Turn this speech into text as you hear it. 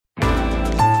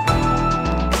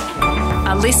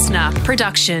A listener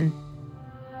production.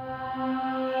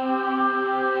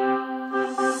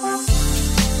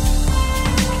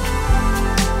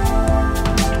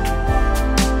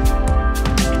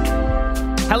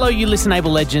 Hello, you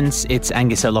Listen-able legends. It's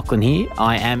Angus O'Loughlin here.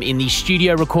 I am in the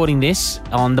studio recording this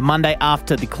on the Monday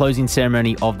after the closing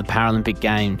ceremony of the Paralympic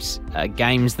Games.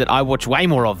 Games that I watch way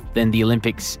more of than the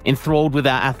Olympics. Enthralled with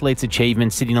our athletes'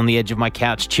 achievements, sitting on the edge of my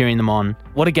couch cheering them on.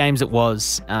 What a games it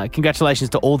was.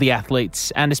 Congratulations to all the athletes,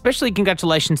 and especially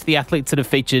congratulations to the athletes that have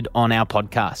featured on our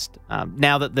podcast.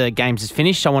 Now that the Games is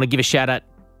finished, I want to give a shout out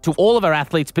to all of our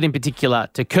athletes, but in particular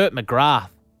to Kurt McGrath.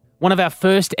 One of our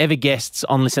first ever guests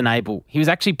on Listen-able. He was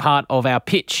actually part of our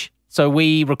pitch. So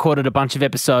we recorded a bunch of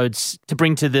episodes to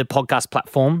bring to the podcast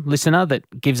platform listener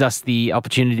that gives us the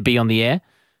opportunity to be on the air.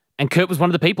 And Kurt was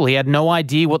one of the people. He had no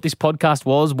idea what this podcast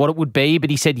was, what it would be, but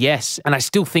he said yes. And I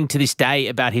still think to this day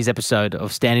about his episode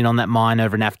of standing on that mine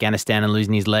over in Afghanistan and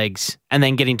losing his legs, and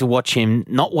then getting to watch him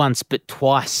not once but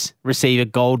twice receive a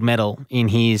gold medal in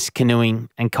his canoeing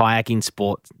and kayaking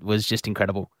sport. It was just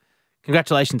incredible.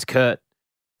 Congratulations, Kurt.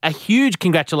 A huge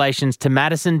congratulations to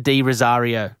Madison D.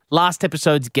 Rosario. Last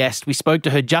episode's guest, we spoke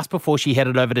to her just before she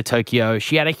headed over to Tokyo.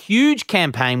 She had a huge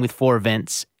campaign with 4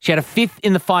 events. She had a 5th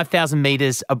in the 5,000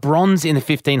 metres, a bronze in the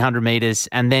 1,500 metres,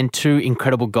 and then 2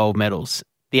 incredible gold medals.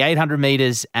 The 800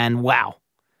 metres, and wow,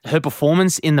 her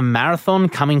performance in the marathon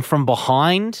coming from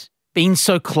behind, being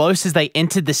so close as they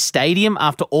entered the stadium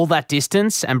after all that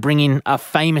distance and bringing a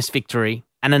famous victory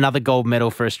and another gold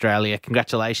medal for Australia.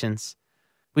 Congratulations.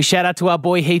 We shout out to our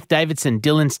boy Heath Davidson,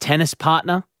 Dylan's tennis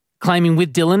partner, claiming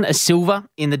with Dylan a silver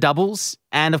in the doubles.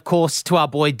 And of course, to our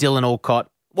boy Dylan Alcott.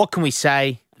 What can we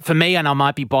say? For me, and I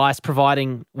might be biased,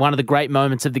 providing one of the great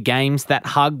moments of the Games, that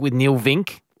hug with Neil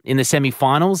Vink in the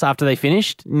semi-finals after they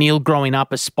finished. Neil growing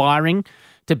up, aspiring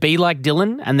to be like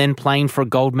Dylan and then playing for a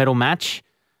gold medal match.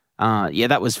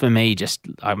 That was for me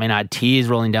I had tears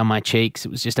rolling down my cheeks.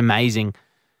 It was just amazing.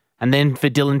 And then for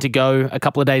Dylan to go a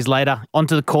couple of days later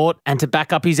onto the court and to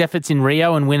back up his efforts in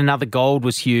Rio and win another gold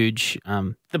was huge.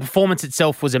 The performance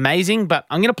itself was amazing, but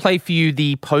I'm going to play for you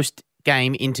the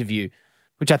post-game interview,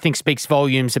 which I think speaks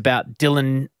volumes about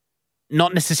Dylan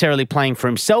not necessarily playing for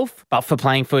himself, but for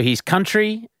playing for his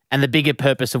country and the bigger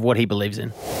purpose of what he believes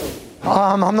in.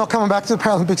 I'm not coming back to the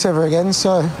Paralympics ever again,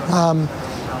 so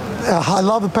I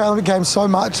love the Paralympic Games so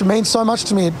much. It means so much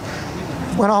to me.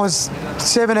 When I was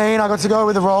 17, I got to go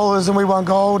with the rollers and we won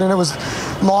gold, and it was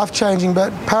life-changing.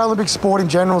 But Paralympic sport in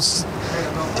general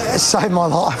saved my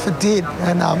life. It did.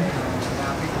 And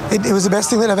it was the best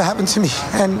thing that ever happened to me.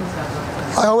 And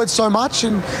I owe it so much,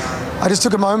 and I just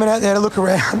took a moment out there to look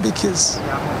around because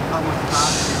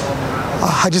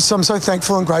I'm so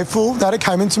thankful and grateful that it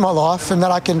came into my life and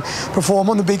that I can perform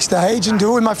on the big stage and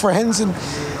do it with my friends and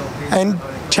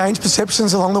change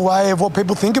perceptions along the way of what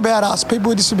people think about us, people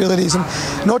with disabilities, and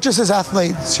not just as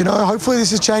athletes. Hopefully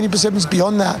this is changing perceptions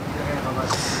beyond that.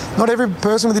 Not every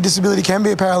person with a disability can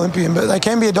be a Paralympian, but they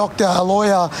can be a doctor, a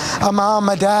lawyer, a mum,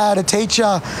 a dad, a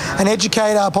teacher, an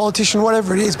educator, a politician,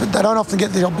 whatever it is, but they don't often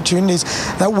get the opportunities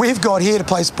that we've got here to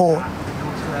play sport.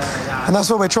 And that's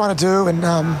what we're trying to do, and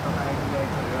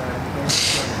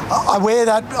I wear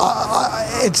that,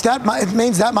 it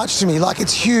means that much to me. Like,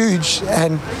 it's huge,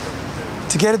 and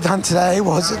to get it done today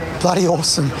was bloody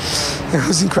awesome. It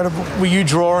was incredible. Were you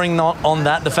drawing on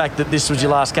that, the fact that this was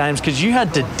your last Games? Because you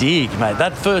had to dig, mate.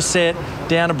 That first set,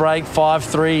 down a break,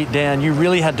 5-3 down, you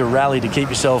really had to rally to keep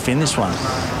yourself in this one.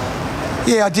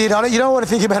 Yeah, I did. You don't want to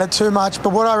think about it too much, but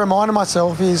what I reminded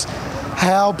myself is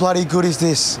how bloody good is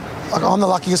this? Like, I'm the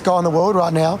luckiest guy in the world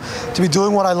right now to be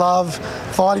doing what I love,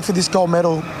 fighting for this gold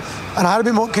medal. And I had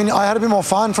a bit more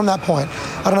fun from that point.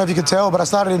 I don't know if you could tell, but I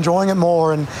started enjoying it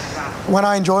more. And when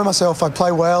I enjoy myself, I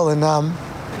play well. And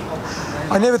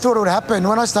I never thought it would happen.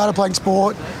 When I started playing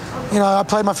sport, I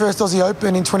played my first Aussie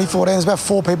Open in 2014. There's about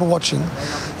 4 people watching.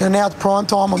 Now it's prime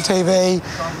time on TV,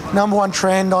 #1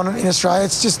 trend in Australia.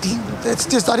 It's just.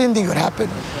 I didn't think it would happen.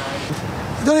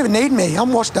 You don't even need me.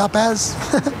 I'm washed up as.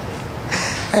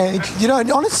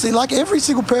 And honestly, like every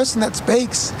single person that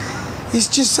speaks, he's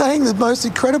just saying the most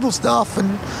incredible stuff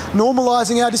and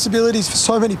normalising our disabilities for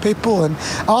so many people. And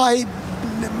I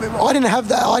didn't have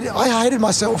that. I hated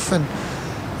myself.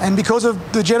 And because of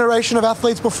the generation of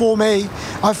athletes before me,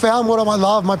 I found what I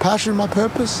love, my passion, my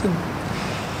purpose. And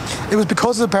it was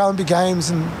because of the Paralympic Games.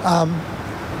 And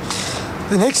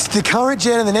the current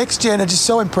gen and the next gen are just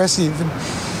so impressive. And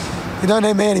you don't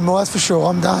need me anymore, that's for sure.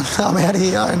 I'm done. I'm out of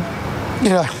here. And,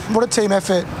 what a team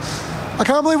effort. I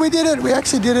can't believe we did it. We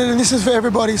actually did it, and this is for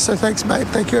everybody. So thanks, mate.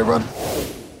 Thank you, everyone.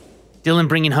 Dylan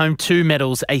bringing home 2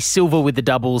 medals, a silver with the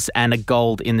doubles and a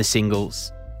gold in the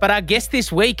singles. But our guest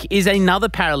this week is another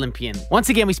Paralympian. Once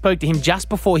again, we spoke to him just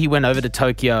before he went over to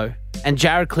Tokyo, and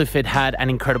Jaryd Clifford had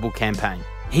an incredible campaign.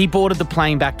 He boarded the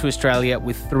plane back to Australia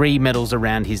with 3 medals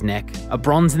around his neck: a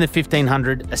bronze in the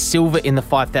 1500, a silver in the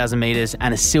 5,000 metres,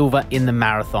 and a silver in the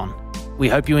marathon. We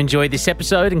hope you enjoyed this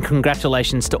episode, and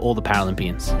congratulations to all the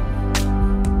Paralympians.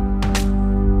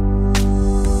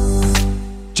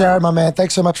 Jaryd, my man,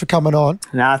 thanks so much for coming on.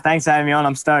 Nah, thanks for having me on.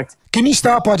 I'm stoked. Can you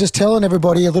start by just telling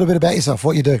everybody a little bit about yourself,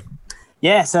 what you do?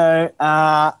 Yeah, so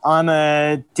I'm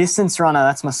a distance runner.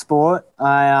 That's my sport.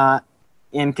 I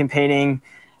am competing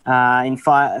in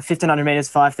 1,500 metres,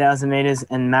 5,000 metres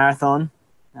and marathon.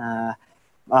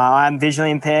 I'm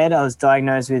visually impaired. I was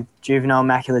diagnosed with juvenile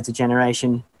macular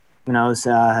degeneration when I was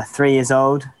 3 years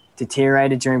old,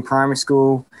 deteriorated during primary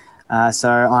school. So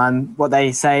I'm what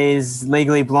they say is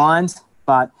legally blind,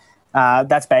 but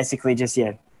that's basically just,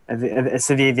 a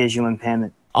severe visual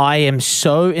impairment. I am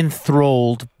so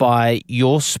enthralled by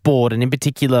your sport, and in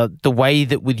particular the way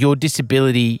that with your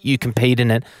disability you compete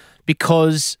in it,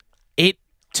 because it,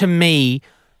 to me,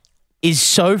 is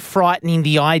so frightening,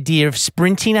 the idea of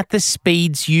sprinting at the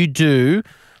speeds you do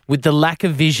with the lack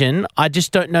of vision. I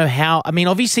just don't know how. I mean,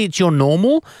 obviously it's your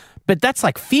normal, but that's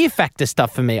like fear factor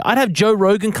stuff for me. I'd have Joe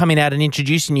Rogan coming out and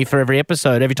introducing you for every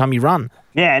episode, every time you run.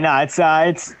 Yeah, no, it's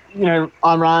I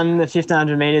run the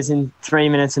 1,500 metres in 3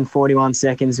 minutes and 41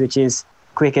 seconds, which is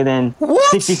quicker than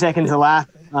 60 seconds a lap.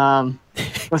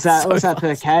 What's that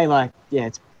per K? Like, yeah,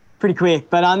 it's pretty quick.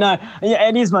 But I know,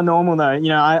 it is my normal though.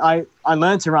 I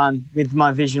learned to run with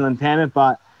my visual impairment,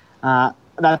 but I'm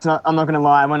not going to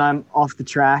lie. When I'm off the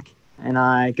track and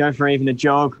I go for even a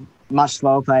jog, much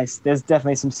slower pace, there's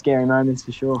definitely some scary moments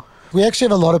for sure. We actually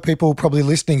have a lot of people probably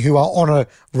listening who are on a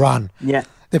run. Yeah.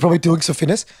 They're probably doing some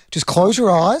fitness. Just close your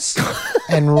eyes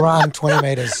and run 20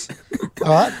 metres.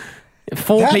 All right?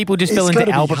 4 people just fell into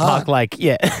Albert Park Lake.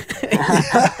 Yeah.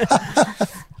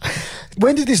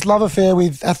 When did this love affair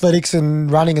with athletics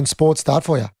and running and sport start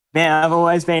for you? Man, I've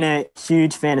always been a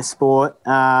huge fan of sport.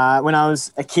 When I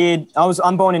was a kid,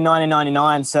 I'm born in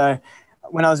 1999, so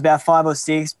when I was about 5 or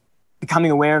 6,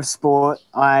 becoming aware of sport,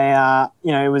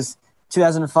 it was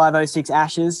 2005-06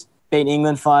 Ashes, beat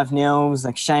England 5-0. It was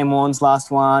like Shane Warne's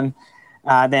last one.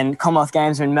 Then Commonwealth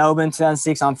Games were in Melbourne,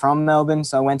 2006. I'm from Melbourne,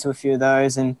 so I went to a few of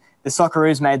those. And the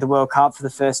Socceroos made the World Cup for the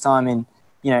first time in,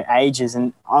 ages.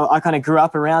 And I kind of grew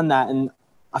up around that, and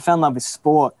I fell in love with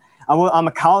sport. I'm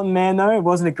a Carlton man, though. It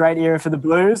wasn't a great era for the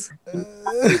Blues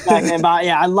back then. But,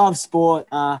 yeah, I love sport.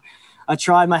 I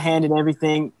tried my hand in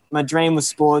everything. My dream was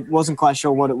sport. Wasn't quite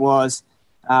sure what it was.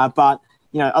 But,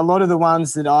 a lot of the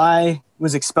ones that I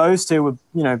was exposed to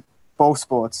were, ball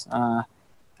sports. I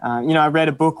read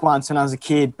a book once when I was a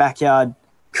kid, Backyard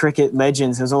Cricket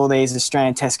Legends. There was all these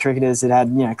Australian Test cricketers that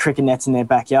had, cricket nets in their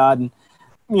backyard, and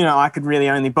I could really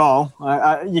only bowl.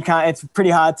 You can't. It's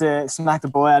pretty hard to smack the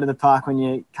ball out of the park when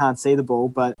you can't see the ball.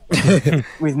 But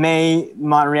with me,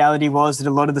 my reality was that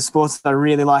a lot of the sports that I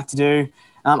really like to do,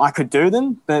 I could do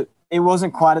them, but it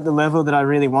wasn't quite at the level that I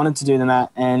really wanted to do them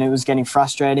at, and it was getting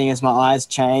frustrating as my eyes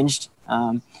changed.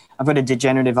 I've got a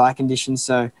degenerative eye condition,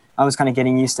 so I was kind of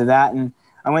getting used to that. And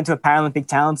I went to a Paralympic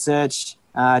talent search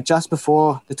just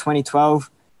before the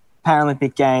 2012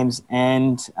 Paralympic Games,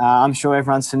 and I'm sure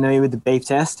everyone's familiar with the beep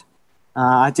test.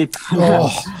 I did.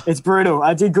 It's brutal.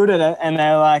 I did good at it, and they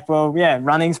were like, "Well, yeah,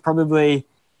 running's probably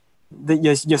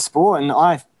your sport." And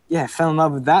I fell in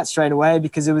love with that straight away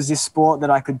because it was this sport that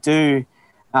I could do.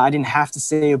 I didn't have to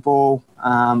see a ball.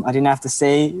 I didn't have to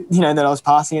see, that I was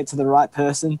passing it to the right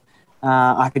person.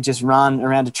 I could just run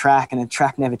around a track, and the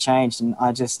track never changed, and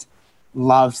I just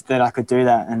loved that I could do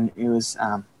that. And it was,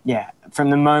 from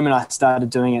the moment I started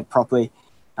doing it properly,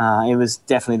 it was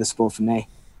definitely the sport for me.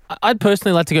 I'd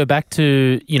personally like to go back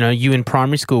to, you in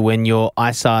primary school when your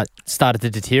eyesight started to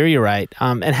deteriorate.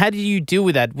 And how did you deal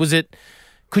with that?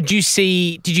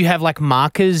 Did you have like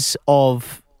markers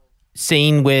of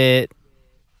seeing where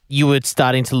you were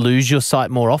starting to lose your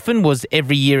sight more often? Was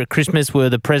every year at Christmas were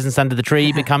the presents under the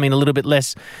tree becoming a little bit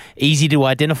less easy to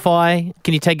identify?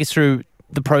 Can you take us through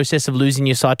the process of losing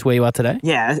your sight to where you are today?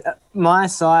 Yeah, my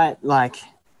sight, that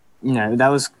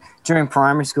was during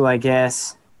primary school, I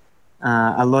guess.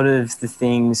 A lot of the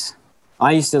things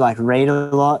I used to read a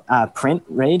lot,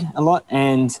 read a lot,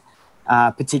 and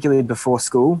particularly before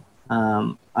school,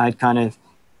 I'd kind of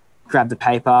grab the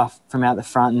paper from out the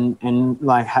front and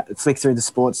flick through the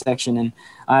sports section. And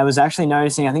I was actually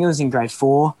noticing, I think it was in grade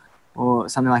 4 or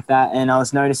something like that, and I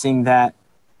was noticing that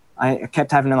I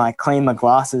kept having to clean my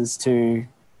glasses to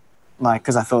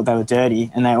because I thought they were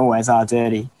dirty, and they always are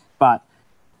dirty. But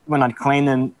when I'd clean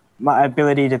them, my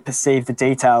ability to perceive the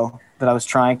detail that I was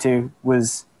trying to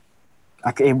was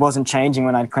it wasn't changing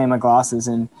when I'd clean my glasses,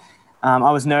 and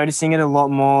I was noticing it a lot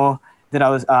more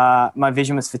that my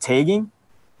vision was fatiguing.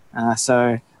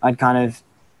 So I'd kind of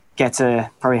get to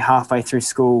probably halfway through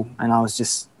school and I was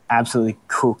just absolutely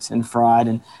cooked and fried.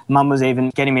 And Mum was even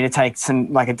getting me to take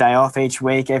a day off each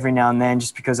week every now and then,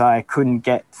 just because I couldn't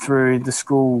get through the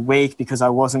school week, because I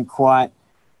wasn't quite,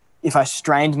 if I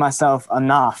strained myself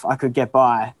enough, I could get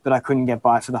by, but I couldn't get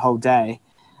by for the whole day.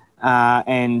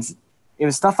 And it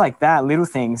was stuff like that, little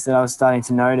things that I was starting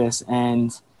to notice.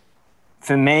 And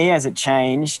for me, as it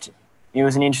changed, it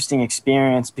was an interesting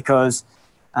experience, because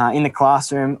in the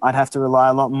classroom, I'd have to rely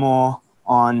a lot more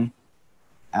on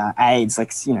aids,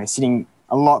 sitting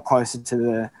a lot closer to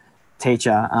the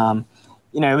teacher.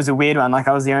 It was a weird one.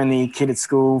 I was the only kid at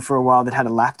school for a while that had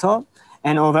a laptop.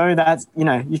 And although that's,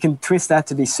 you can twist that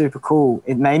to be super cool,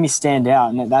 it made me stand out.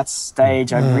 And at that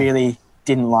stage, I really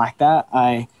didn't like that.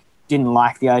 I didn't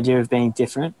like the idea of being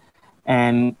different.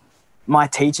 And my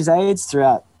teachers' aides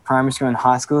throughout primary school and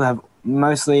high school have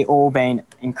mostly all been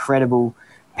incredible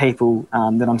people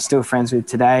that I'm still friends with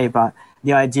today. But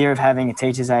the idea of having a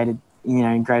teacher's aide,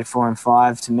 in grade 4 and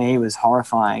 5, to me was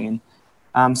horrifying.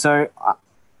 And so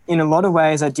in a lot of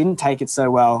ways, I didn't take it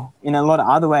so well. In a lot of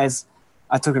other ways,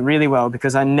 I took it really well,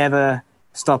 because I never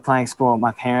stopped playing sport.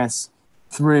 My parents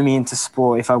threw me into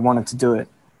sport if I wanted to do it.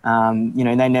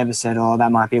 They never said, oh,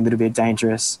 that might be a little bit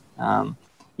dangerous.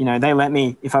 They let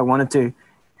me, if I wanted to,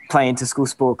 play inter-school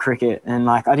sport cricket. And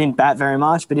I didn't bat very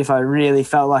much, but if I really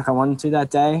felt like I wanted to that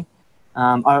day,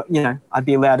 I'd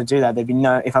be allowed to do that. There'd be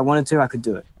if I wanted to, I could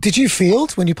do it. Did you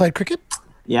field when you played cricket?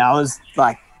 Yeah, I was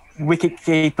wicket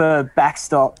keeper,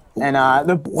 backstop, and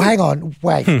Hang on,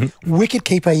 wait. Wicket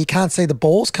keeper, you can't see the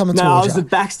balls coming towards you. No, I was the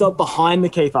backstop behind the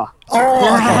keeper.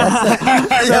 Oh,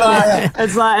 okay.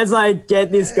 It's like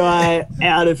get this guy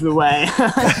out of the way.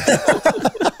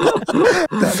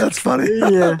 That's funny.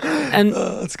 Yeah, and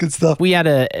that's good stuff. We had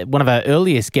one of our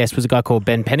earliest guests was a guy called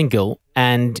Ben Pettingill,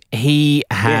 and he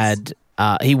had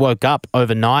he woke up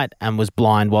overnight and was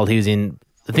blind while he was in,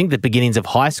 I think, the beginnings of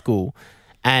high school,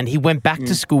 and he went back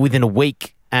to school within a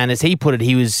week. And as he put it,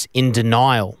 he was in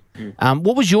denial.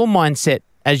 What was your mindset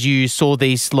as you saw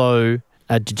these slow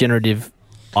degenerative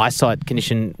eyesight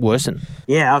condition worsen?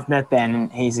 Yeah, I've met Ben,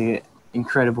 and he's an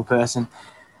incredible person.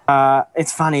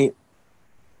 It's funny.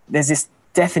 There's this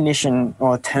definition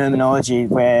or terminology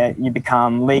where you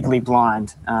become legally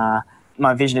blind.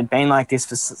 My vision had been like this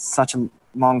for such a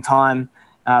long time,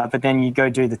 but then you go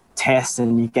do the test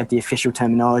and you get the official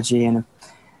terminology, and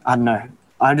I don't know.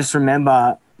 I just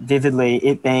remember vividly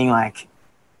it being like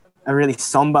a really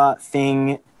somber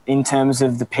thing in terms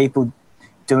of the people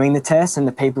doing the test and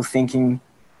the people thinking,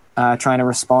 trying to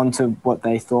respond to what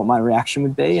they thought my reaction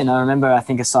would be. And I remember, I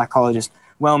think a psychologist,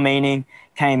 well-meaning,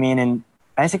 came in and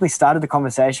basically started the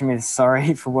conversation with,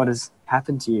 sorry for what has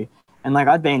happened to you. And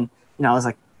I'd been, I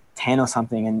was 10 or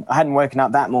something, and I hadn't woken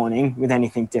up that morning with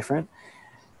anything different.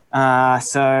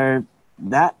 So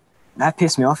that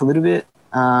pissed me off a little bit.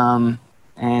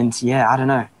 And yeah, I don't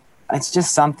know. It's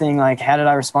just something how did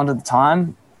I respond at the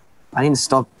time? I didn't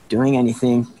stop doing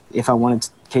anything if I wanted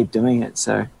to keep doing it.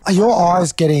 So are your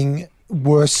eyes getting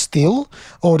worse still,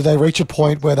 or do they reach a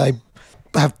point where they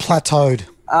have plateaued?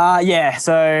 Yeah.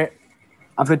 So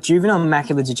I've got juvenile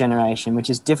macular degeneration, which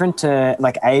is different to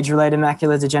age-related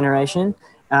macular degeneration.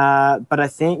 But I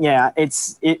think,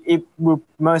 it will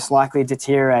most likely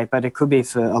deteriorate, but it could be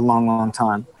for a long, long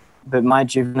time. But my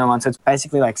juvenile one, so it's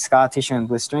basically scar tissue and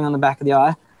blistering on the back of the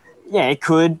eye. Yeah, it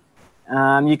could.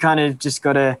 You kind of just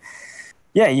got to,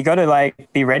 you got to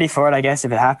be ready for it, I guess,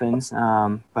 if it happens.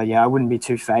 But yeah, I wouldn't be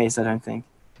too phased, I don't think.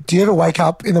 Do you ever wake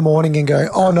up in the morning and go,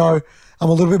 oh no, I'm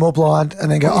a little bit more blind,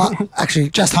 and then go, oh,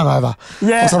 actually, just hungover?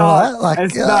 Yeah, or something like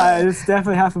that. It's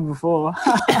definitely happened before.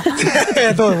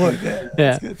 I thought it would. Yeah.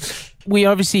 That's good. We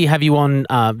obviously have you on,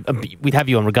 we'd have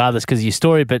you on regardless because of your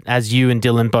story, but as you and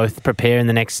Dylan both prepare in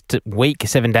the next week,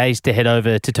 7 days, to head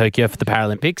over to Tokyo for the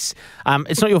Paralympics.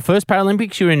 It's not your first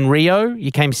Paralympics. You were in Rio.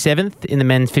 You came 7th in the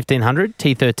men's 1500,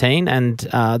 T13, and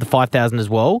the 5,000 as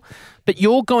well. But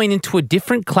you're going into a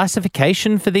different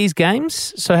classification for these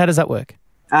games. So how does that work?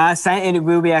 And it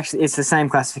will be it's the same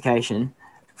classification.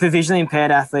 For visually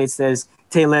impaired athletes, there's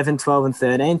T11, 12 and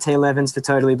 13. T11's for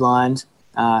totally blind,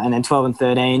 and then 12 and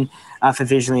 13 for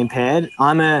visually impaired.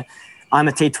 I'm a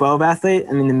T12 athlete.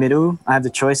 I'm in the middle. I have the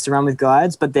choice to run with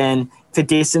guides, but then for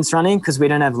distance running, because we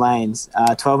don't have lanes,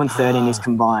 12 and 13 is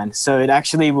combined. So it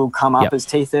actually will come up as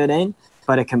T13,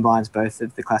 but it combines both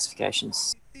of the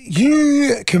classifications.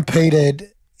 You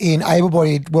competed in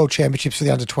able-bodied world championships for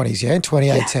the under-20s, in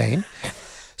 2018. Yeah.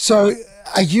 So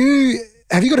have you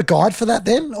got a guide for that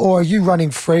then, or are you running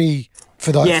free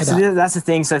for that? Yeah, for so that? that's the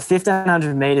thing. So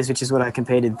 1,500 meters, which is what I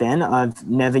competed then, I've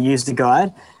never used a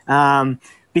guide.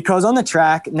 Because on the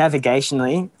track,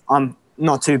 navigationally, I'm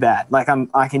not too bad. Like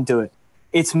I can do it.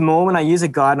 It's more when I use a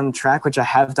guide on the track, which I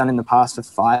have done in the past for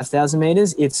 5,000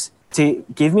 meters, it's to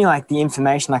give me like the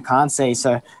information I can't see.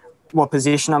 So what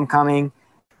position I'm coming,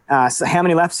 so how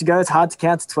many laps to go. It's hard to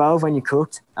count to 12 when you're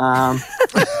cooked.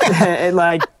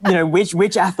 Like, you know,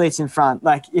 which athlete's in front.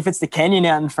 Like if it's the Kenyan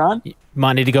out in front,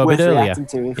 Might need to go a worth bit earlier. reacting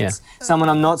to. If it's someone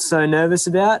I'm not so nervous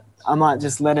about, I might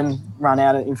just let him run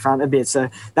out in front a bit. So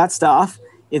that stuff,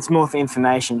 it's more for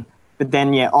information. But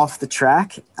then, off the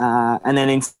track, and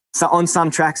then on some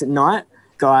tracks at night,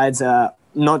 guides are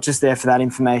not just there for that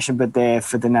information, but there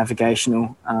for the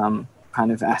navigational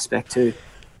kind of aspect too.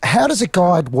 How does a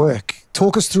guide work?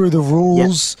 Talk us through the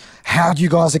rules, how you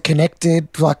guys are connected,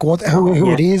 like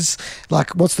who it is,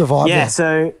 like what's the vibe there?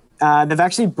 So they've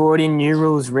actually brought in new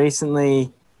rules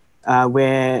recently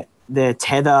where the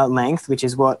tether length, which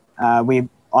is what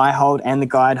I hold and the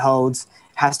guide holds,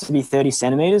 has to be 30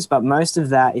 centimeters, but most of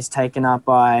that is taken up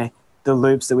by the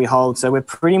loops that we hold. So we're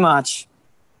pretty much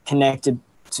connected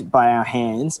by our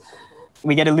hands.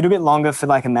 We get a little bit longer for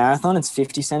like a marathon. It's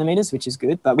 50 centimeters, which is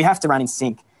good, but we have to run in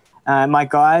sync. My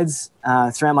guides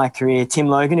throughout my career, Tim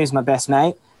Logan, who's my best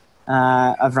mate,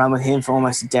 I've run with him for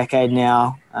almost a decade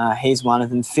now. He's one of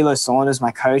them. Philo Saunders,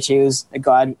 my coach, he was a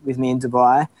guide with me in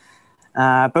Dubai.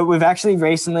 But we've actually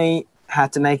recently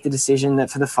had to make the decision that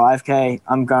for the 5K,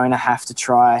 I'm going to have to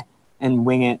try and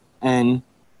wing it and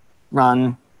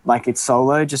run like it's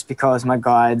solo, just because my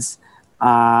guides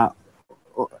aren't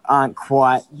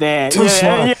quite there. Too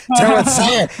slow. Tell it,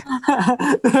 say it.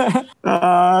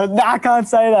 I can't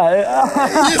say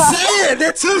that. You say it.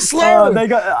 They're too slow. They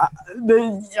got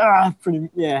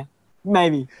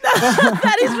maybe.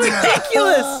 That is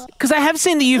ridiculous. Because I have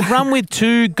seen that you've run with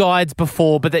two guides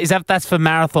before, but that's for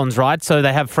marathons, right? So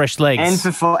they have fresh legs. And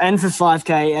for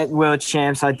 5K at World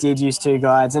Champs, I did use two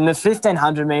guides. And the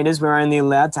 1,500 meters, we're only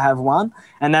allowed to have one.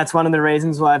 And that's one of the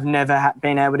reasons why I've never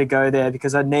been able to go there,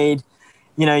 because I'd need,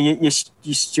 you know, your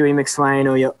Stewie McSwain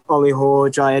or your Ollie Hoare,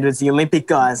 Jai Edwards, the Olympic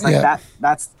guys. Like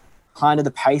that's kind of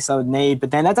the pace I would need. But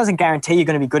then that doesn't guarantee you're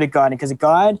going to be good at guiding, because a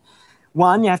guide,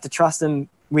 one, you have to trust them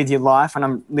with your life, and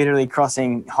I'm literally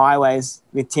crossing highways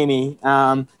with Timmy.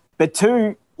 But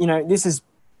two, you know,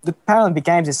 the Paralympic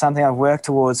Games is something I've worked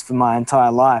towards for my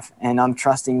entire life, and I'm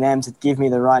trusting them to give me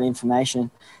the right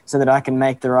information so that I can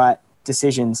make the right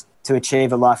decisions to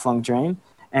achieve a lifelong dream.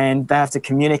 And they have to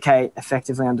communicate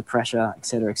effectively under pressure, et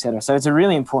cetera, et cetera. So it's a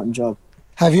really important job.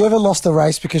 Have you ever lost a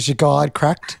race because your guide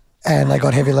cracked and they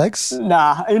got heavy legs?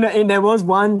 Nah, and there was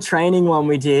one training one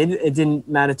we did. It didn't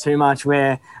matter too much,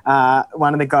 where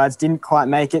one of the guides didn't quite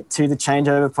make it to the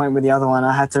changeover point with the other one.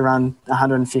 I had to run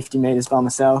 150 meters by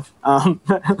myself.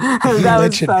 That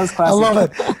was classic. I love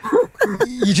it.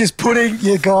 You're just putting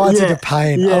your guides into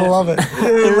pain. Yeah. I love it.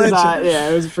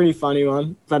 It was a pretty funny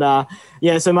one. But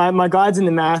so my guides in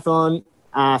the marathon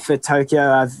for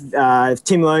Tokyo, I've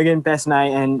Tim Logan, best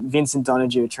mate, and Vincent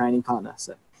Donahue, a training partner.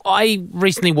 So I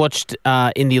recently watched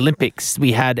in the Olympics,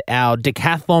 we had our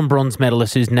decathlon bronze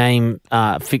medalist, whose name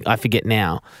I forget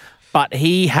now, but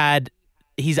he had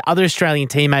his other Australian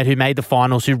teammate who made the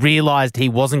finals, who realised he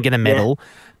wasn't going to medal,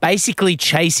 basically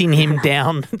chasing him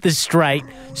down the straight,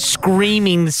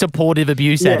 screaming supportive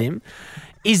abuse at him.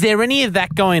 Is there any of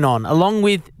that going on? Along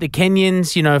with the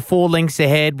Kenyans, 4 lengths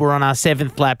ahead, we're on our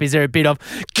 7th lap. Is there a bit of,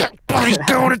 get bloody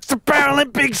going, it's the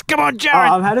Paralympics, come on, Jaryd?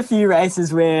 I've had a few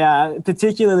races where,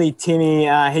 particularly Timmy,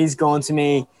 he's gone to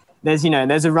me, there's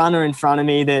a runner in front of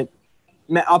me that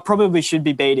I probably should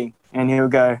be beating. And he'll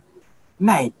go,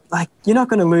 mate, like, you're not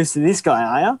going to lose to this guy,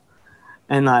 are you?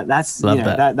 And like, that's,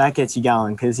 that gets you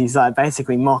going, because he's like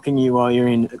basically mocking you while you're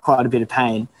in quite a bit of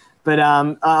pain. But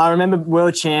I remember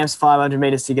World Champs, 500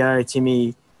 meters to go.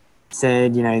 Timmy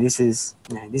said, this is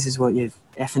what you've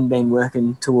effing been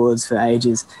working towards for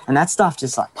ages, and that stuff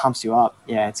just like pumps you up.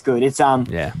 Yeah, it's good. It's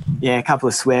a couple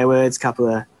of swear words, couple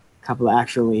of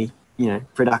actually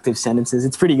productive sentences.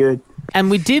 It's pretty good.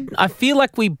 And I feel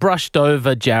like we brushed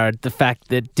over, Jaryd, the fact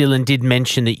that Dylan did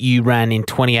mention that you ran in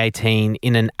 2018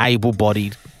 in an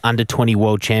able-bodied under-20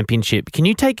 World Championship. Can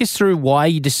you take us through why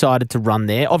you decided to run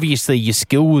there? Obviously, your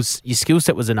skill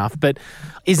set was enough, but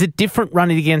is it different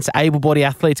running against able-bodied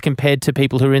athletes compared to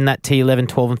people who are in that T11,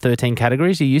 12 and 13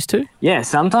 categories you're used to? Yeah,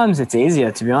 sometimes it's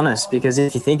easier, to be honest, because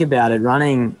if you think about it,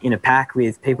 running in a pack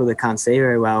with people that can't see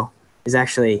very well is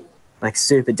actually like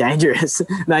super dangerous.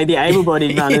 Like the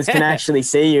able-bodied runners can actually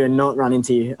see you and not run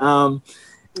into you.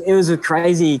 It was a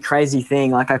crazy, crazy thing.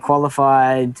 Like I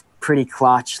qualified pretty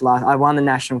clutch. I won the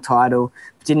national title,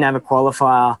 didn't have a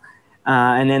qualifier.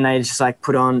 And then they just like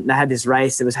they had this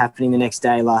race that was happening the next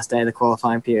day, last day of the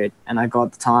qualifying period, and I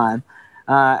got the time.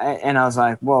 And I was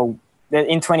like, well,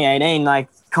 in 2018, like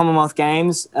Commonwealth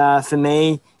Games for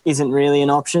me isn't really an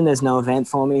option. There's no event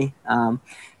for me.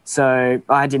 So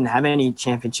I didn't have any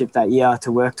championship that year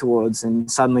to work towards,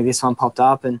 and suddenly this one popped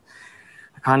up, and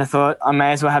I kind of thought I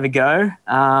may as well have a go.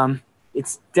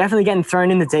 It's definitely getting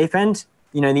thrown in the deep end.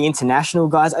 You know, the international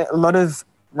guys, a lot of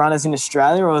runners in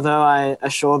Australia, although I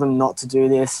assure them not to do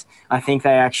this, I think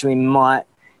they actually might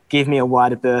give me a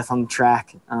wider berth on the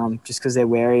track, just because they're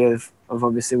wary of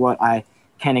obviously what I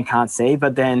can and can't see.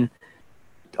 But then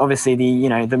obviously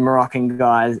the Moroccan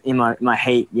guy in my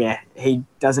heat, he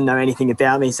doesn't know anything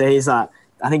about me. So he's like,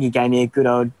 I think he gave me a good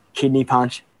old kidney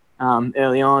punch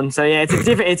early on. So yeah,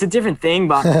 it's a different thing.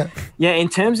 But yeah, in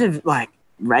terms of like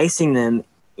racing them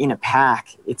in a pack,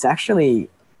 it's actually,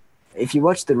 if you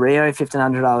watch the Rio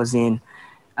 1500 I was in,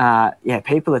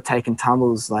 people are taking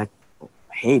tumbles like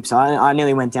heaps. I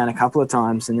nearly went down a couple of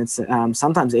times, and it's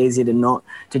sometimes easier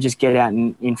to just get out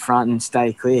in front and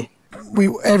stay clear.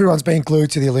 Everyone's been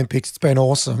glued to the Olympics. It's been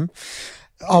awesome.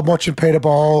 I'm watching Peter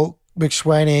Bowl,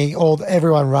 McSwaney,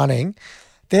 everyone running.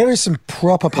 There is some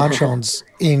proper punch-ons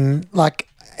in like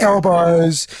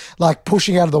elbows, like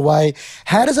pushing out of the way.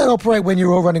 How does that operate when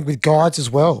you're all running with guides as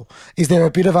well? Is there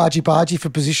a bit of argy-bargy for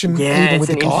position even with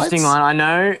the guides? Yeah, it's an interesting one. I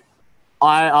know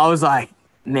I was like,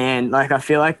 man, like I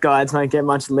feel like guides don't get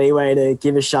much leeway to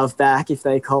give a shove back if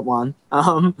they caught one.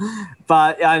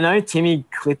 But I know Timmy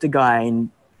clipped a guy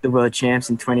in the World Champs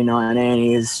in 2019.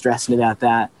 He was stressing about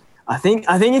that. I think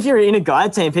if you're in a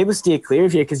guide team, people steer clear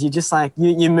of you because you just like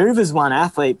you move as one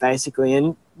athlete basically,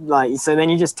 and like so then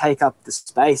you just take up the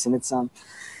space, and it's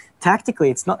tactically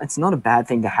it's not a bad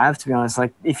thing to have, to be honest.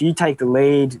 Like if you take the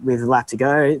lead with a lap to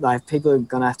go, like people are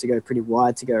gonna have to go pretty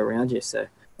wide to go around you. So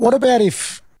what about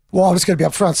if? Well, I'm just going to be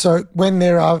up front. So when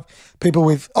there are people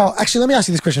with... Oh, actually, let me ask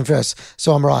you this question first,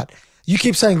 so I'm right. You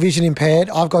keep saying vision impaired.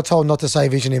 I've got told not to say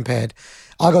vision impaired.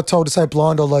 I got told to say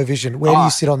blind or low vision. Where do you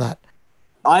sit on that?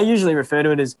 I usually refer to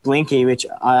it as blinky, which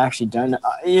I actually don't know.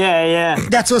 Yeah.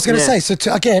 That's what I was going to say.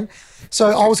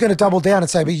 So I was going to double down and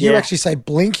say, but you actually say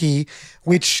blinky,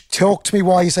 which talk to me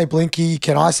why you say blinky.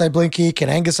 Can I say blinky? Can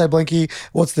Angus say blinky?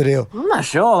 What's the deal? I'm not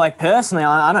sure. Like personally,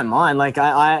 I don't mind. Like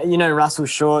I Russell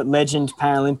Short, legend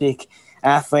Paralympic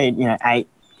athlete, eight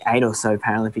or so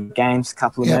Paralympic games, a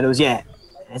couple of medals. Yeah,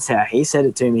 that's how he said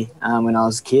it to me when I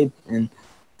was a kid. And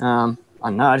I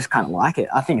don't know, I just kind of like it.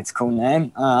 I think it's a cool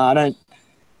name.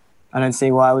 I don't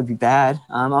see why it would be bad.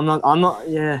 I'm not.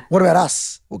 Yeah. What about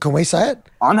us? Well, can we say it?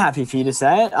 I'm happy for you to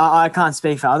say it. I can't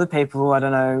speak for other people. I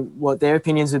don't know what their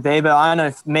opinions would be, but I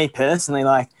know for me personally,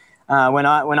 like when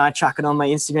I chuck it on my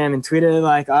Instagram and Twitter,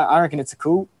 like I reckon it's a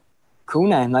cool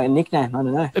name, like a nickname. I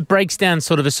don't know. It breaks down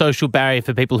sort of a social barrier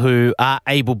for people who are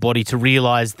able-bodied to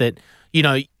realise that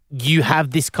you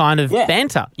have this kind of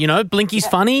banter. Blinky's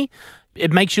funny.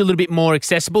 It makes you a little bit more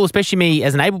accessible, especially me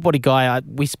as an able-bodied guy.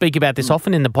 We speak about this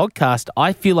often in the podcast.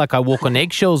 I feel like I walk on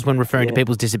eggshells when referring to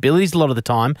people's disabilities a lot of the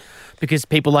time because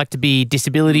people like to be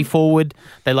disability forward.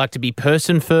 They like to be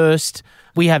person first.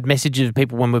 We have messages of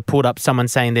people when we pulled up someone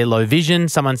saying they're low vision.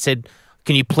 Someone said,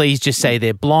 can you please just say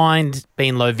they're blind?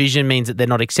 Being low vision means that they're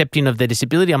not accepting of their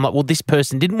disability. I'm like, well, this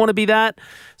person didn't want to be that.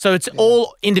 So it's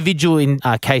all individual in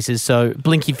cases. So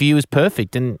Blinky for you is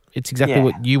perfect and it's exactly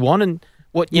what you want and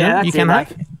what you can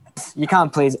have. You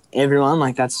can't please everyone,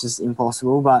 like that's just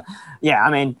impossible. But yeah, I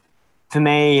mean, for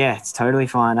me, it's totally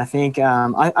fine. I think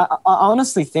I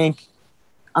honestly think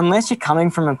unless you're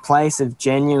coming from a place of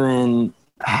genuine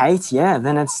hate,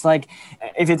 then it's like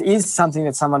if it is something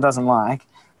that someone doesn't like,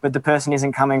 but the person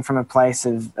isn't coming from a place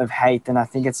of hate, then I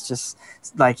think it's just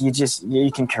like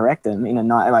you can correct them in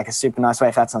a super nice way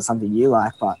if that's not something you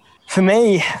like. But for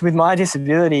me, with my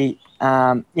disability,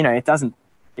 it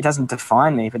doesn't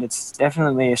define me, but it's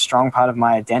definitely a strong part of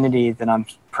my identity that I'm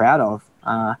proud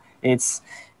of. There's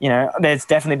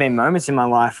definitely been moments in my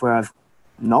life where I've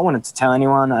not wanted to tell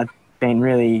anyone. I've been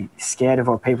really scared of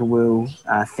what people will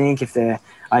think, if their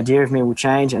idea of me will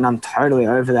change, and I'm totally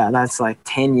over that. That's like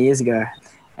 10 years ago.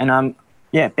 And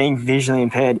being visually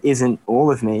impaired isn't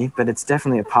all of me, but it's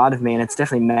definitely a part of me, and it's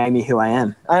definitely made me who I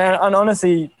am. And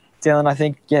honestly, Dylan, I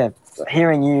think,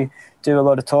 hearing you do a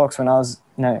lot of talks when I was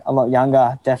a lot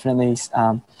younger definitely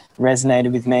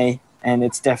resonated with me, and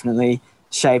it's definitely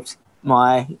shaped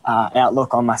my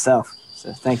outlook on myself.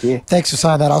 So thank you. Thanks for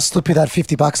saying that. I'll slip you that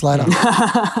 $50 later.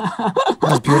 That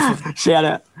was beautiful. Shout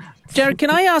out. Jaryd, can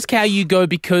I ask how you go?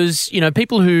 Because,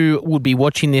 people who would be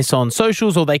watching this on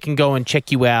socials, or they can go and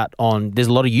check you out there's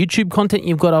a lot of YouTube content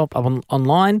you've got up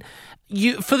online.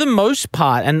 You, for the most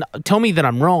part, and tell me that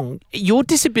I'm wrong, your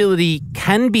disability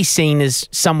can be seen as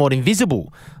somewhat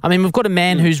invisible. I mean, we've got a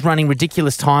man who's running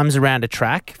ridiculous times around a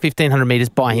track, 1,500 metres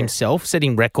by himself,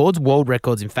 setting records, world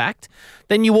records, in fact.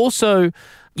 Then you're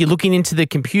looking into the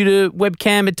computer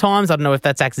webcam at times. I don't know if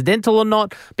that's accidental or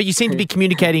not, but you seem to be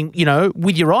communicating,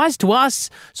 with your eyes to us.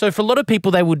 So for a lot of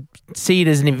people, they would see it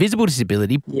as an invisible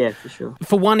disability. Yeah, for sure.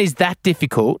 For one, is that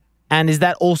difficult? And is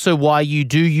that also why you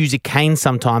do use a cane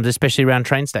sometimes, especially around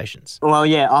train stations? Well,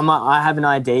 yeah, I have an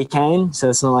ID cane, so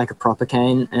it's not like a proper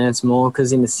cane, and it's more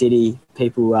because in the city,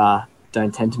 people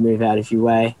don't tend to move out of your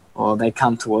way, or they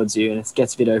come towards you, and it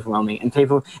gets a bit overwhelming. And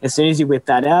people, as soon as you whip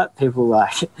that out, people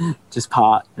just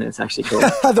part, and it's actually cool.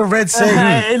 The Red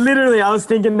Sea. Literally, I was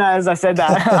thinking that as I said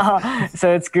that.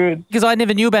 So it's good. Because I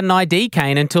never knew about an ID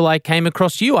cane until I came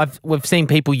across you. We've seen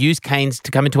people use canes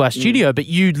to come into our studio, but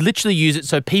you literally use it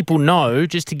so people know,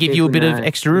 just to give you a bit of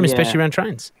extra room, especially around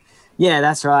trains. Yeah,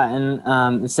 that's right.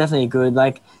 And it's definitely good.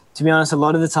 Like, to be honest, a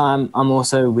lot of the time I'm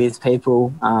also with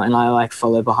people and I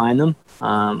follow behind them.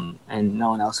 And no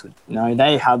one else would know.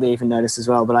 They hardly even notice as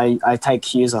well, but I take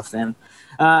cues off them.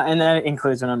 And that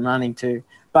includes when I'm running too.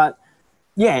 But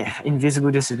yeah,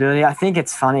 invisible disability. I think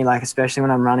it's funny, especially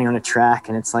when I'm running on a track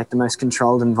and it's the most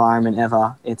controlled environment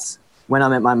ever. It's when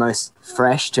I'm at my most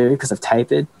fresh too, because I've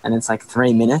tapered, and it's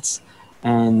 3 minutes.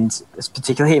 And it's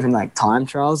particularly even time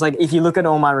trials. If you look at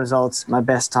all my results, my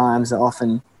best times are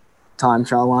often time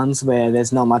trial ones where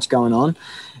there's not much going on.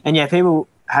 And yeah, people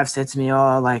have said to me,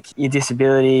 your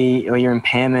disability or your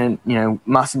impairment,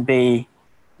 mustn't be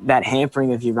that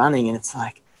hampering of your running. And it's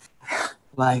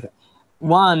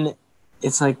one,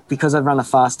 it's because I've run a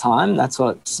fast time, that's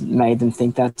what's made them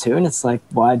think that too. And it's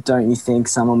why don't you think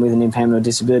someone with an impairment or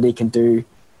disability can do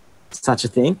such a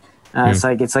thing?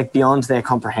 It's beyond their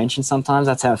comprehension sometimes.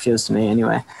 That's how it feels to me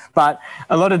anyway. But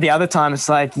a lot of the other time, it's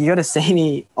you got to see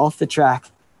me off the track.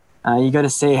 You got to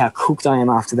see how cooked I am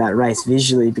after that race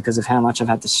visually because of how much I've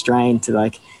had to strain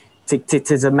to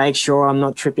to make sure I'm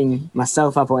not tripping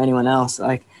myself up or anyone else.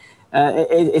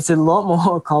 It's a lot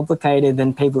more complicated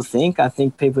than people think. I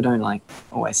think people don't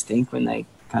always think when they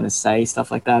kind of say stuff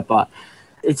like that, but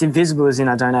it's invisible as in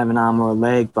I don't have an arm or a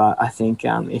leg. But I think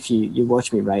if you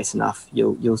watch me race enough,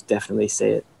 you'll definitely see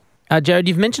it. Jaryd,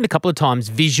 you've mentioned a couple of times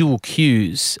visual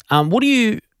cues. What do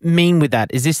you mean with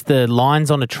that? Is this the lines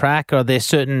on a track? Are there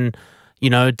certain,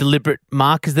 deliberate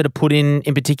markers that are put in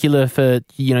particular for,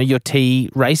 your T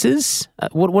races?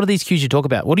 What are these cues you talk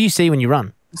about? What do you see when you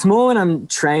run? It's more when I'm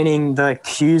training, the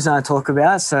cues I talk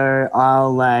about. So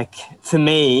I'll for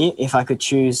me, if I could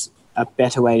choose a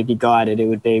better way to be guided, it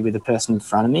would be with the person in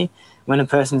front of me. When a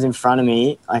person's in front of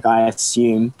me, I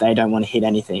assume they don't want to hit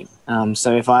anything.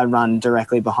 So if I run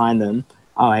directly behind them,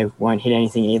 I won't hit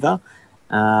anything either.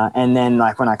 And then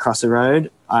when I cross a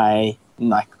road, I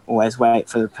always wait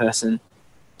for the person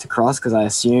to cross because I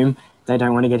assume they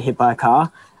don't want to get hit by a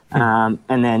car. And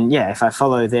then, if I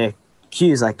follow their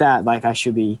cues like that, I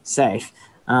should be safe.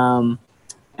 And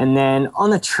then on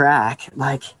the track,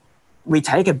 we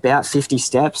take about 50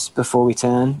 steps before we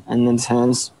turn, and then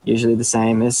turns usually the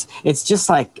same. It's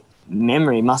just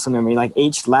memory, muscle memory.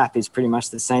 Each lap is pretty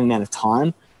much the same amount of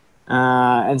time.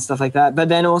 And stuff like that. But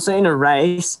then also in a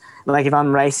race, if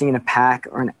I'm racing in a pack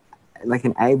or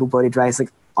an able-bodied race,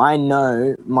 I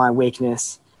know my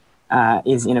weakness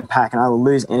is in a pack, and I will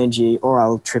lose energy or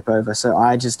I'll trip over. So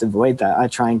I just avoid that. I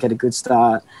try and get a good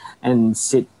start and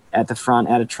sit at the front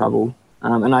out of trouble.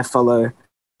 And I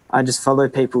just follow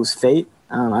people's feet.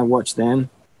 I watch them.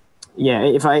 Yeah,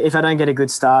 if I don't get a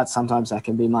good start, sometimes that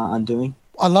can be my undoing.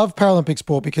 I love Paralympic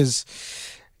sport because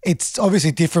it's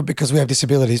obviously different because we have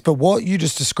disabilities, but what you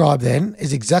just described then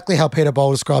is exactly how Peter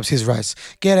Bowl describes his race.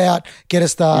 Get out, get a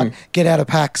start, get out of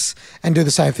packs and do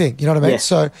the same thing. You know what I mean? Yeah.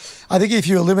 So I think if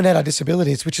you eliminate our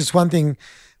disabilities, which is one thing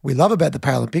we love about the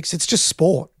Paralympics, it's just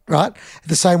sport, right?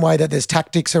 The same way that there's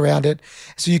tactics around it.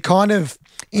 So you kind of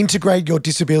integrate your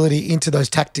disability into those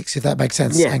tactics, if that makes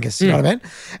sense, Angus. You know what I mean?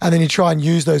 And then you try and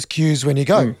use those cues when you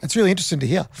go. It's really interesting to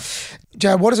hear.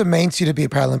 Jaryd, what does it mean to you to be a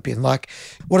Paralympian?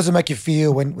 What does it make you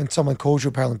feel when someone calls you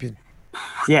a Paralympian?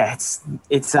 Yeah, it's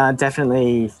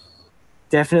definitely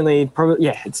probably,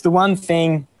 it's the one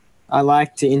thing I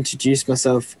like to introduce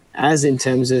myself as in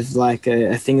terms of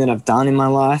a thing that I've done in my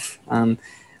life.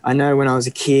 I know when I was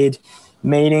a kid,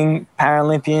 meeting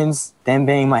Paralympians, them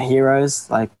being my heroes,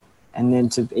 and then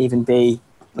to even be,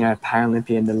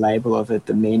 Paralympian, the label of it,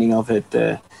 the meaning of it,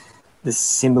 the the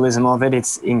symbolism of it,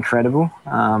 it's incredible.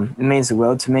 It means the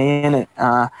world to me, and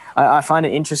I find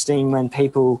it interesting when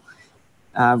people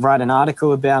write an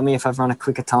article about me if I've run a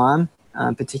quicker time,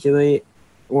 particularly,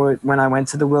 or when I went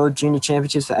to the World Junior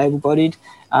Championships for able-bodied,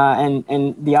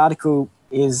 and the article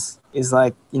is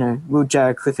like, will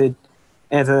Jaryd Clifford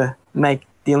ever make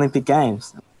the Olympic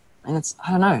Games? And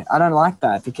I don't know. I don't like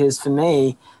that, because for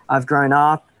me, I've grown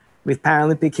up with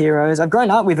Paralympic heroes. I've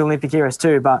grown up with Olympic heroes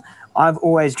too, but I've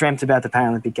always dreamt about the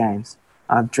Paralympic Games.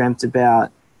 I've dreamt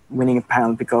about winning a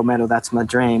Paralympic gold medal. That's my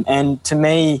dream. And to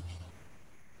me,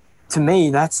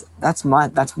 that's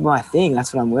my thing.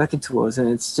 That's what I'm working towards. And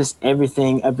it's just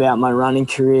everything about my running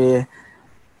career,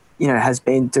 has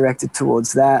been directed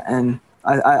towards that. And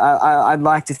I'd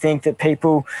like to think that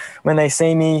people, when they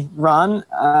see me run,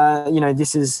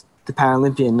 this is the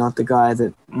Paralympian, not the guy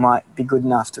that might be good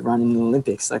enough to run in the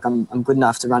Olympics. Like, I'm good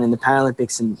enough to run in the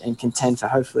Paralympics and contend for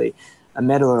hopefully a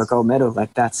medal or a gold medal.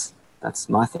 Like, that's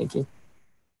my thinking.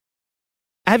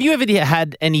 Have you ever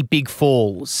had any big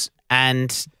falls?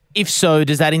 And if so,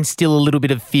 does that instill a little bit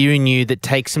of fear in you that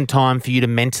takes some time for you to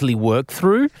mentally work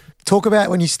through? Talk about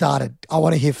when you started. I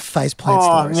want to hear faceplant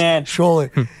stories. Oh, man. Surely.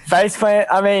 Faceplant,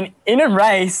 I mean, in a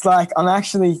race, like, I'm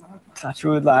actually, touch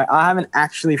wood, like, I haven't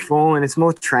actually fallen. It's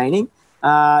more training.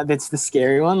 That's the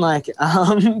scary one. Like,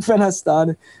 when I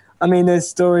started, I mean, there's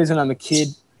stories when I'm a kid,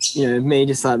 me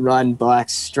just like riding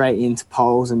bikes straight into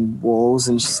poles and walls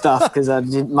and stuff because I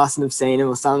mustn't have seen them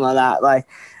or something like that. Like,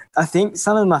 I think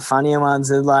some of my funnier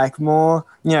ones are like more,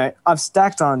 I've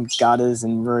stacked on gutters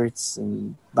and roots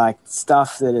and like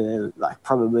stuff that are like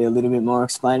probably a little bit more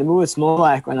explainable. It's more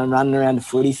like when I'm running around a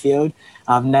footy field,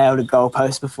 I've nailed a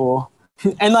goalpost before.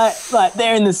 And like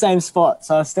they're in the same spot.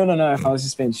 So I still don't know if I was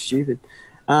just being stupid.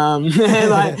 Face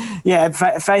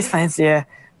plants, yeah.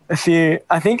 A few.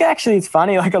 I think actually it's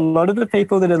funny, like a lot of the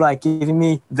people that are like giving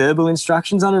me verbal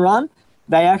instructions on a run,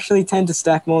 they actually tend to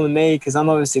stack more than me because I'm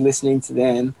obviously listening to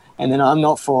them and then I'm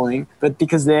not falling. But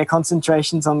because their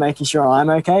concentration's on making sure I'm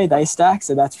okay, they stack.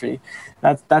 So that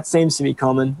seems to be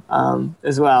common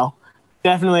as well.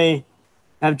 Definitely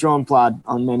have drawn blood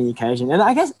on many occasions. And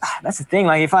I guess that's the thing.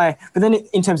 Like but then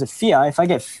in terms of fear, if I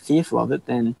get fearful of it,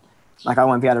 then like I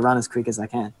won't be able to run as quick as I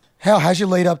can. How has your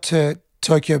lead up to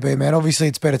Tokyo been, man? Obviously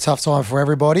it's been a tough time for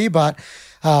everybody, but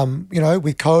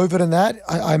with COVID and that,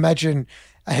 I imagine,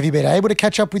 have you been able to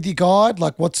catch up with your guide?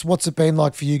 Like what's it been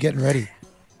like for you getting ready?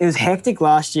 It was hectic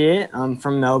last year. I'm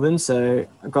from Melbourne, so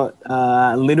I got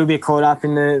a little bit caught up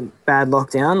in the bad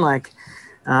lockdown. Like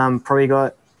probably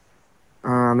got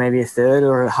maybe a third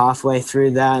or halfway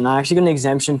through that. And I actually got an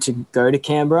exemption to go to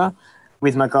Canberra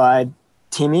with my guide,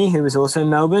 Timmy, who was also in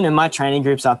Melbourne, and my training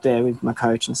group's up there with my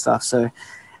coach and stuff. So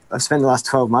I've spent the last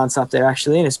 12 months up there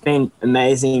actually, and it's been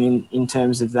amazing in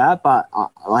terms of that. But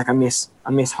I miss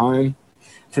home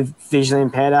for visually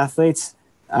impaired athletes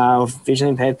or visually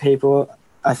impaired people.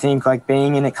 I think like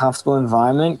being in a comfortable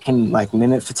environment can like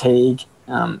limit fatigue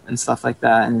and stuff like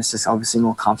that, and it's just obviously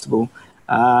more comfortable.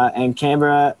 And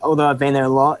Canberra, although I've been there a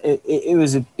lot, it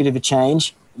was a bit of a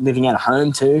change living out of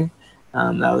home too.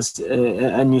 That was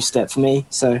a new step for me.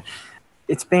 So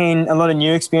it's been a lot of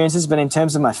new experiences, but in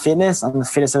terms of my fitness, I'm the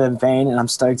fittest I've ever been, and I'm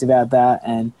stoked about that.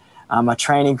 And my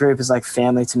training group is like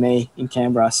family to me in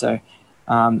Canberra. So,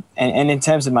 and in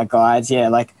terms of my guides, yeah,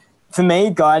 like for me,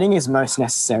 guiding is most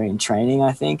necessary in training,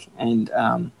 I think. And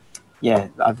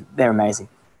they're amazing.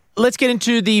 Let's get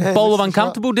into the bowl of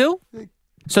uncomfortable, Dill.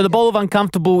 So the bowl of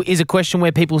uncomfortable is a question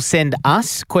where people send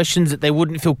us questions that they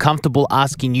wouldn't feel comfortable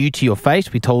asking you to your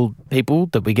face. We told people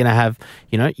that we're going to have,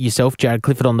 yourself, Jaryd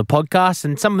Clifford, on the podcast,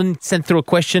 and someone sent through a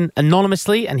question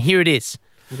anonymously, and here it is.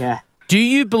 Yeah. Do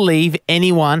you believe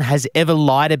anyone has ever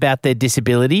lied about their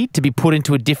disability to be put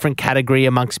into a different category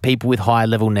amongst people with higher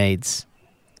level needs?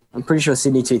 I'm pretty sure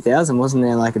Sydney 2000, wasn't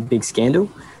there like a big scandal?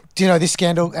 Do you know this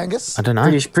scandal, Angus? I don't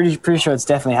know. Pretty sure it's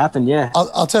definitely happened, yeah.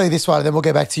 I'll tell you this one, and then we'll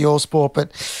get back to your sport.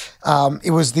 But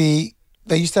it was they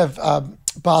used to have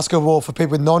basketball for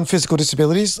people with non-physical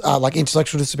disabilities, like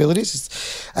intellectual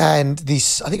disabilities. And I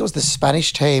think it was the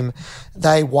Spanish team,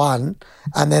 they won,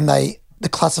 and then the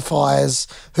classifiers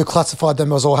who classified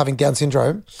them as all having Down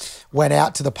syndrome went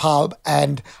out to the pub,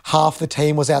 and half the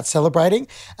team was out celebrating,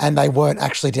 and they weren't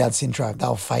actually Down syndrome. They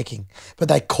were faking. But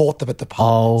they caught them at the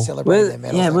pub celebrating their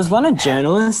medals. Yeah, was one a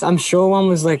journalist? I'm sure one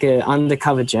was like an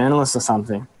undercover journalist or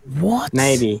something. What?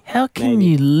 Maybe. How can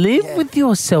you live with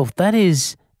yourself? That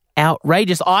is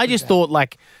outrageous. I just thought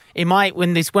like when I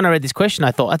read this question,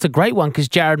 I thought that's a great one because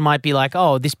Jaryd might be like,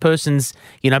 oh, this person's,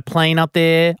 playing up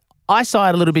their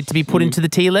eyesight a little bit to be put into the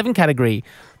T11 category.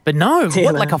 But no,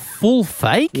 what, like a full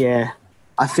fake? Yeah.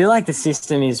 I feel like the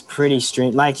system is pretty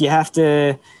strict. Like you have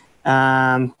to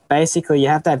Basically, you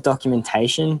have to have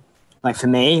documentation. Like for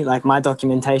me, like my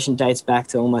documentation dates back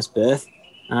to almost birth.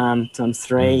 So I'm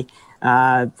 3. You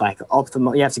have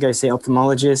to go see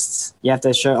ophthalmologists. You have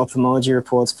to show ophthalmology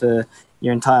reports for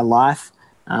your entire life.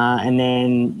 And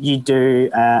then you do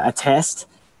a test,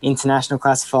 international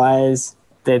classifiers.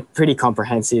 They're pretty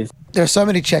comprehensive. There are so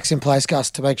many checks in place, Gus,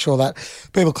 to make sure that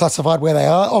people are classified where they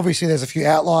are. Obviously, there's a few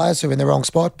outliers who are in the wrong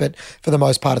spot, but for the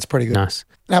most part, it's pretty good. Nice.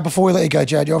 Now, before we let you go,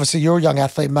 Jaryd, you're a young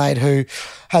athlete, mate, who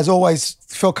has always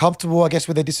felt comfortable, I guess,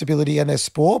 with their disability and their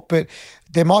sport, but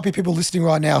there might be people listening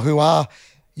right now who are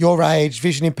your age,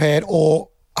 vision impaired, or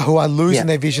who are losing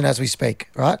their vision as we speak,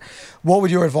 right? What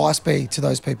would your advice be to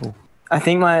those people? I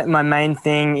think my main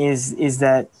thing is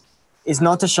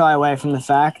not to shy away from the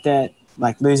fact that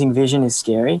like losing vision is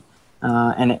scary,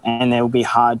 and there will be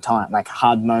hard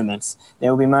moments. There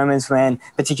will be moments when,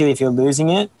 particularly if you're losing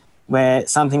it, where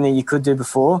something that you could do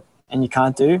before and you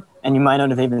can't do, and you might not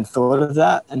have even thought of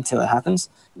that until it happens,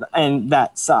 and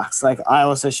that sucks. Like I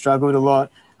also struggled a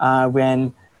lot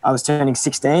when I was turning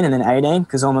 16 and then 18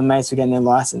 because all my mates were getting their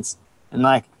license, and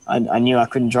like I knew I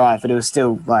couldn't drive, but it was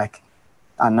still like,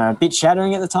 I don't know, a bit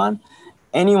shattering at the time.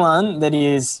 Anyone that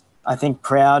is, I think,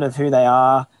 proud of who they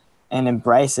are and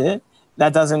embrace it,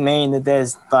 that doesn't mean that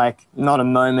there's like not a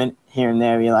moment here and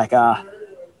there where you're like,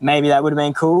 maybe that would have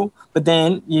been cool. But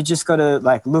then you just got to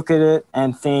like look at it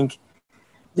and think,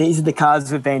 these are the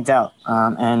cards we've been dealt.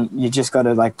 And you just got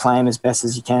to like play them as best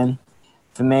as you can.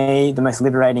 For me, the most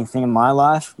liberating thing in my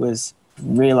life was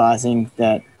realizing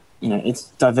that,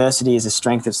 diversity is a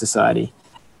strength of society.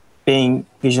 Being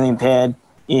visually impaired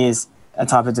is a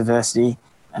type of diversity,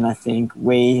 and I think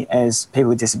we as people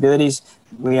with disabilities,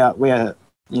 we are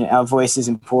our voice is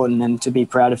important, and to be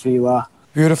proud of who you are.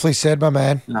 Beautifully said, my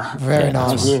man. Very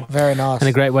nice. Very nice. And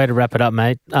a great way to wrap it up,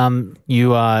 mate.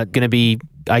 You are going to be,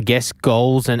 I guess,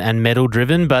 goals and medal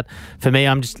driven, but for me,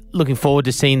 I'm just looking forward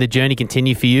to seeing the journey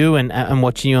continue for you and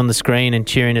watching you on the screen and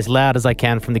cheering as loud as I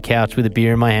can from the couch with a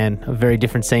beer in my hand. A very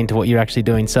different scene to what you're actually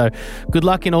doing. So good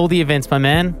luck in all the events, my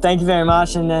man. Thank you very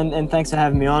much, and thanks for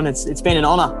having me on. It's been an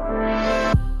honour.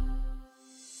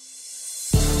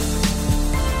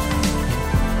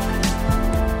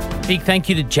 Big thank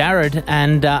you to Jaryd,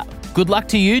 and good luck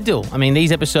to you, Dill. I mean,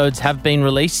 these episodes have been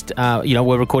released.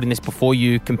 We're recording this before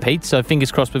you compete, so fingers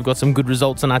crossed we've got some good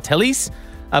results on our tellies.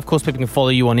 Of course, people can follow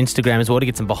you on Instagram as well to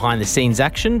get some behind-the-scenes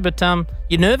action. But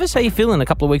you're nervous? How you feeling a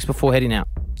couple of weeks before heading out?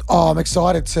 Oh, I'm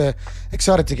excited to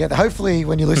get there. Hopefully,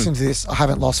 when you listen to this, I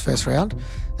haven't lost first round.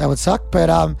 That would suck. But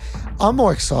I'm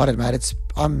more excited, mate.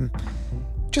 I'm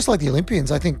just like the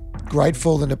Olympians. I think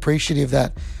grateful and appreciative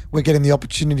that we're getting the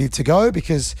opportunity to go,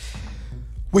 because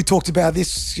we talked about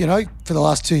this, for the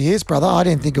last 2 years, brother. I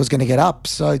didn't think it was going to get up.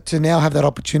 So to now have that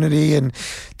opportunity and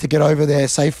to get over there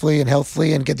safely and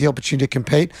healthily and get the opportunity to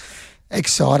compete,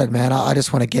 excited, man. I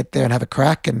just want to get there and have a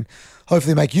crack and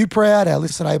hopefully make you proud, our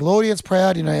Listen-Able audience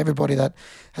proud, everybody that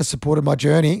has supported my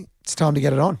journey. It's time to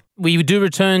get it on. We do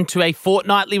return to a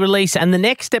fortnightly release, and the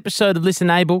next episode of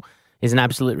Listen-Able is an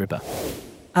absolute ripper.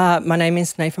 My name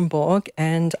is Nathan Borg,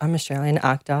 and I'm an Australian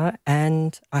actor,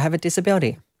 and I have a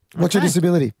disability. What's your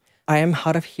disability? I am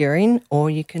hard of hearing, or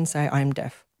you can say I'm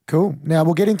deaf. Cool. Now,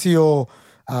 we'll get into your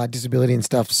disability and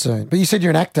stuff soon. But you said you're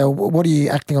an actor. What are you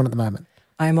acting on at the moment?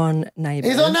 I'm on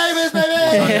Neighbours. He's on Neighbours,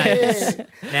 baby!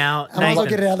 Now, Nathan,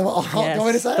 get it out of the way. Yes, do you want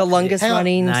me to say the longest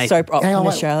running soap opera in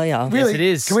Australia. Really? Yes, it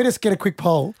is. Can we just get a quick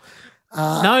poll?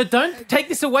 No, don't take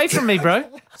this away from me, bro.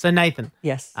 So, Nathan.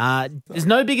 Yes. There's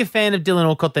no bigger fan of Dylan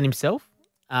Alcott than himself.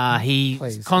 He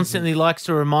constantly likes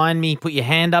to remind me, put your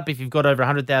hand up if you've got over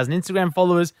 100,000 Instagram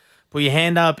followers. Put your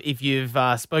hand up if you've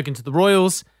spoken to the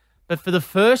Royals. But for the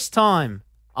first time,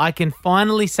 I can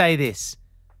finally say this.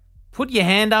 Put your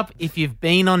hand up if you've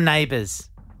been on Neighbours.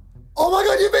 Oh, my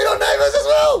God, you've been on Neighbours as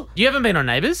well? You haven't been on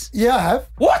Neighbours? Yeah, I have.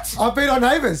 What? I've been on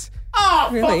Neighbours. Oh,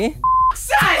 Really? for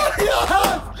sake! Yeah, I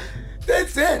have.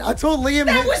 That's it. I told Liam.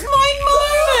 That was my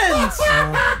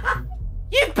moment!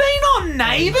 You've been on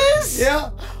Neighbours?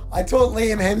 Yeah. I taught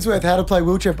Liam Hemsworth how to play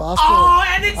wheelchair basketball. Oh,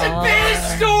 and it's a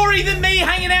better story than me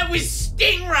hanging out with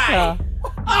Stingray.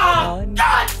 Oh,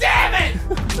 God damn it!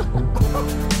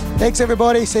 Thanks,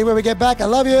 everybody. See where we get back. I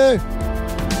love you.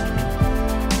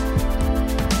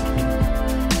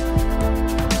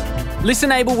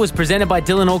 Listen-Able was presented by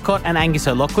Dylan Alcott and Angus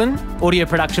O'Loughlin. Audio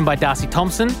production by Darcy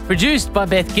Thompson. Produced by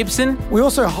Beth Gibson. We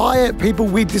also hire people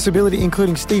with disability,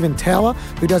 including Stephen Tower,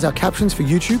 who does our captions for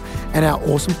YouTube. And our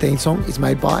awesome theme song is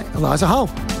made by Eliza Hull.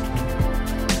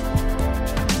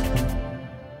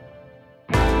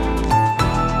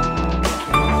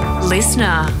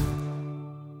 Listener.